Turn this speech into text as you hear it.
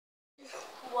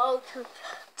welcome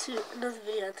to another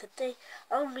video. And today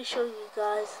I'm going to be showing you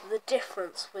guys the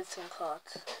difference with some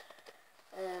cards.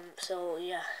 So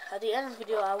yeah, at the end of the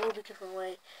video I will be giving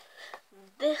away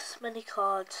this many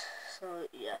cards, so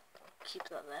yeah, keep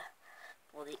that there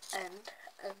for the end.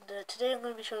 And today I'm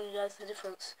going to be showing you guys the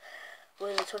difference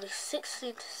with the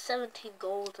 2016 to 17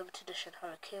 Gold Limited Edition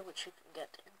Hurricane, which you can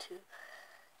get into,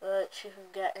 which you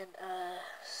can get in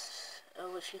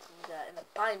a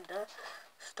binder,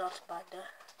 starter binder.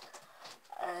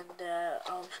 And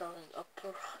I'll be showing up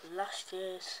last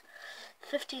year's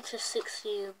 15 to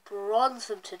 16 Bronze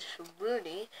Limited Edition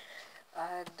Rooney,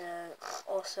 and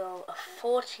also a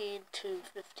 14 to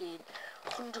 15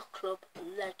 100 Club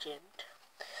Legend.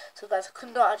 So guys, I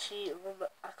could not actually remember,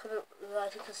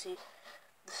 as you can see,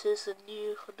 this is the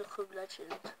new 100 Club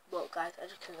Legend. Well guys, as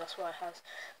you can see, that's why it has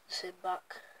the same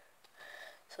back.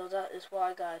 So that is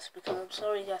why guys, because I'm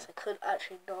sorry guys, I couldn't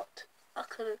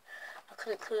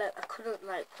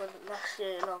like when last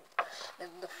year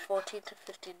in the 14 to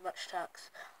 15 match tax,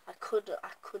 I could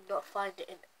not find it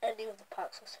in any of the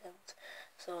packs or sims.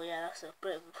 So yeah, that's a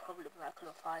bit of a problem that I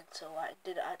couldn't find. So I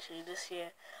did actually this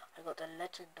year. I got the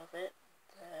legend of it.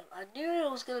 I knew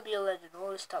it was gonna be a legend.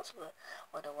 All the stats were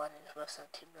 101 and it's worth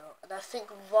 17 mil, and I think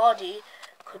Vardy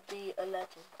could be a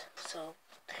legend. So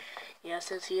yeah,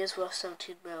 since he is worth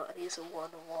 17 mil and he's a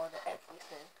 101 and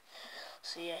everything.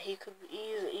 So yeah, he's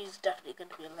definitely going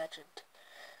to be a legend.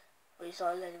 But he's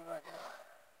not a legend right now.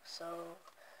 So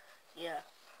yeah,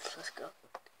 let's go.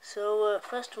 So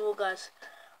first of all guys,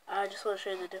 I just want to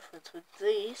show you the difference with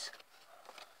these.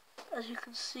 As you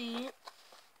can see,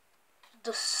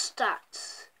 the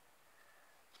stats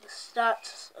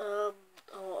are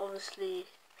obviously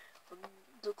on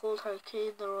the Gold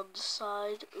Hurricane, they're on the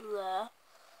side there,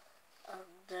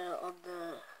 and on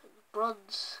the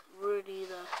Bronze Rooney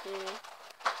they're here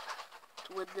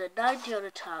with the 90 on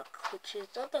attack, which is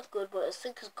not that good, but I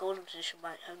think his Golden Edition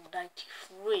might have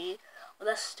 93. Well,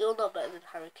 that's still not better than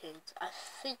Hurricanes. I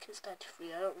think it's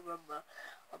 93, I don't remember.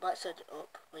 I might set it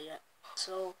up, but yeah.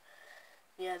 So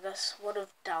yeah, that's one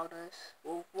of Downers,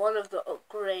 or one of the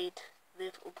upgrade.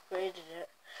 They've upgraded it,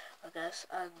 I guess,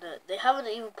 and they haven't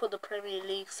even put the Premier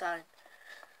League sign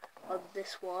on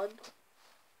this one,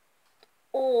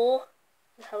 or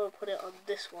they haven't put it on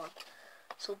this one.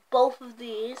 So both of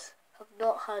these have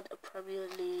not had a Premier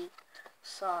League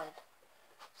sign.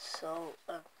 So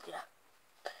yeah,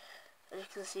 as you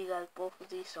can see guys, both of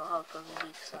these don't have a Premier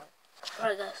League sign.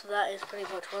 Alright guys, so that is pretty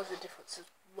much one of the differences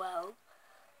as well.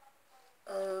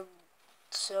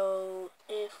 So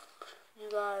if you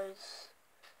guys,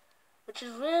 which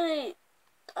is really,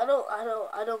 I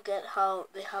don't get how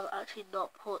they have actually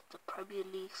not put the Premier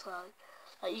League sign.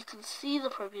 Like, you can see the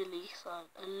Premier League sign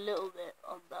a little bit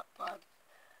on that band.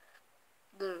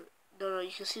 No,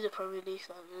 you can see the Premier League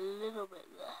sign a little bit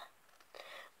there.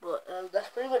 But that's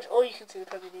pretty much all you can see the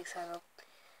Premier League sign on.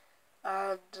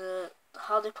 And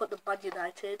how they put the Man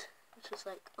United, it's just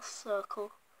like a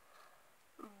circle.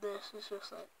 And this is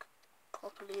just like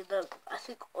properly. I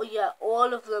think, oh yeah,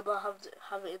 all of them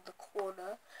have it in the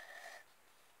corner.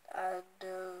 And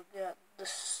yeah,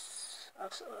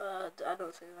 I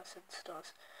don't think that's in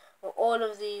stars. But all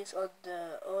of these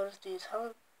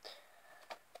haven't,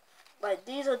 like,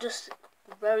 these are just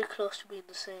very close to being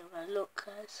the same. Like, look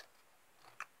guys,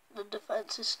 the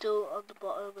defense is still on the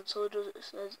bottom, and so does it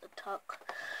says attack.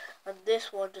 And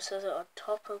this one just says it on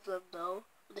top of them though.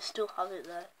 They still have it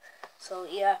there. So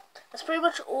yeah, that's pretty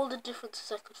much all the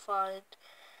differences I could find,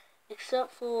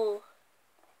 except for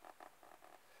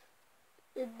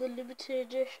in the limited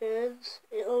editions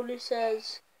it only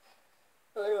says,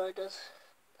 oh no, it does.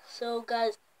 So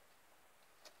guys,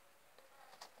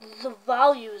 the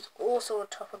value is also on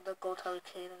top of the Gold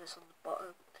Hurricane and it's on the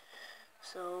bottom.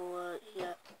 So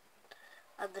yeah,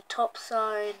 and the top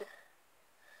sign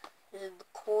is in the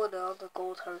corner of the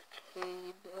Gold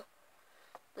Hurricane,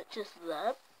 which is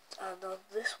there. And on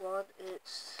this one,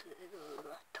 it's in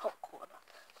the top corner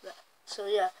there. So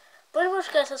yeah, pretty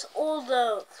much guys, that's all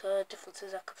the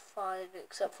differences I could find,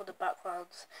 except for the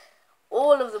backgrounds.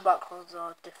 All of the backgrounds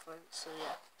are different, so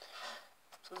yeah.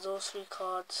 So those 3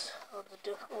 cards are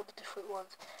all the different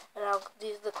ones. And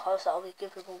these are the cards that I'll be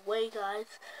giving away,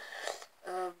 guys.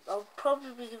 I'll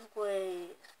probably be giving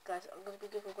away, guys, I'm going to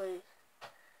be giving away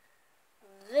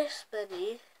this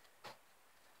many,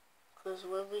 because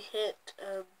when we hit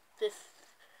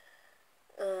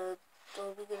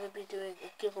we're going to be doing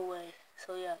a giveaway.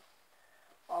 So yeah,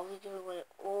 I'll be giving away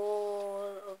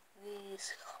all of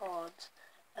these cards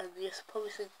And yes, probably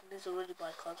thinking these are really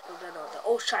bad cards, but they're not. They're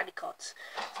all shiny cards.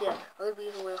 So yeah, I'm going to be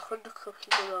giving away 100 Cup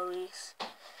Hugo Lloris,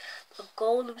 a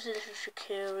gold limited edition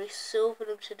Shaqiri, silver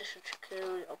limited edition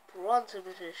Shaqiri, a bronze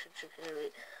limited edition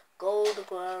Shaqiri, gold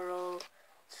Aguero,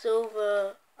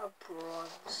 silver and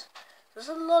bronze. There's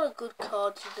a lot of good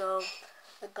cards, you know.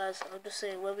 And guys, I'm just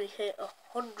saying, when we hit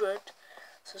 100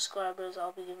 subscribers,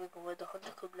 I'll be giving away the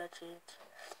 100 Cup Legend,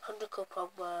 100 Cup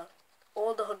Pogba,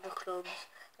 all the 100 clubs,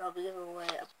 and I'll be giving away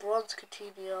a bronze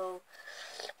Coutinho,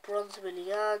 bronze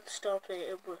Willian, star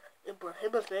player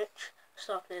Ibrahimovic,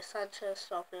 star player Sanchez,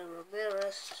 star player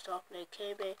Ramirez, star player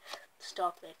KB,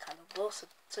 star player Callum Wilson.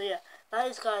 So yeah, that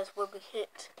is, guys, when we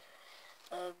hit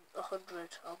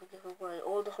 100, I'll be giving away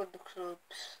all the 100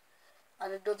 clubs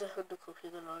and another 100 Cup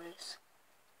Hugo Lloris.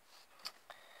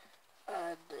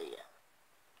 And yeah,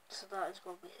 so that is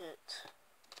when we hit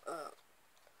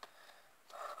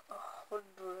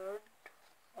 100.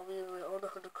 I'll be giving away all the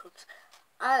 100 clubs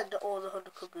and all the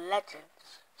 100 club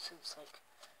legends, since like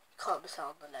you can't miss out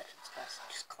on the legends, guys.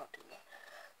 You just can't do that.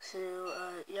 So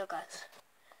yeah, guys.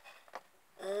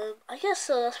 I guess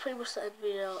so. That's pretty much the end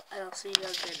video, and I'll see you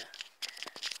guys later.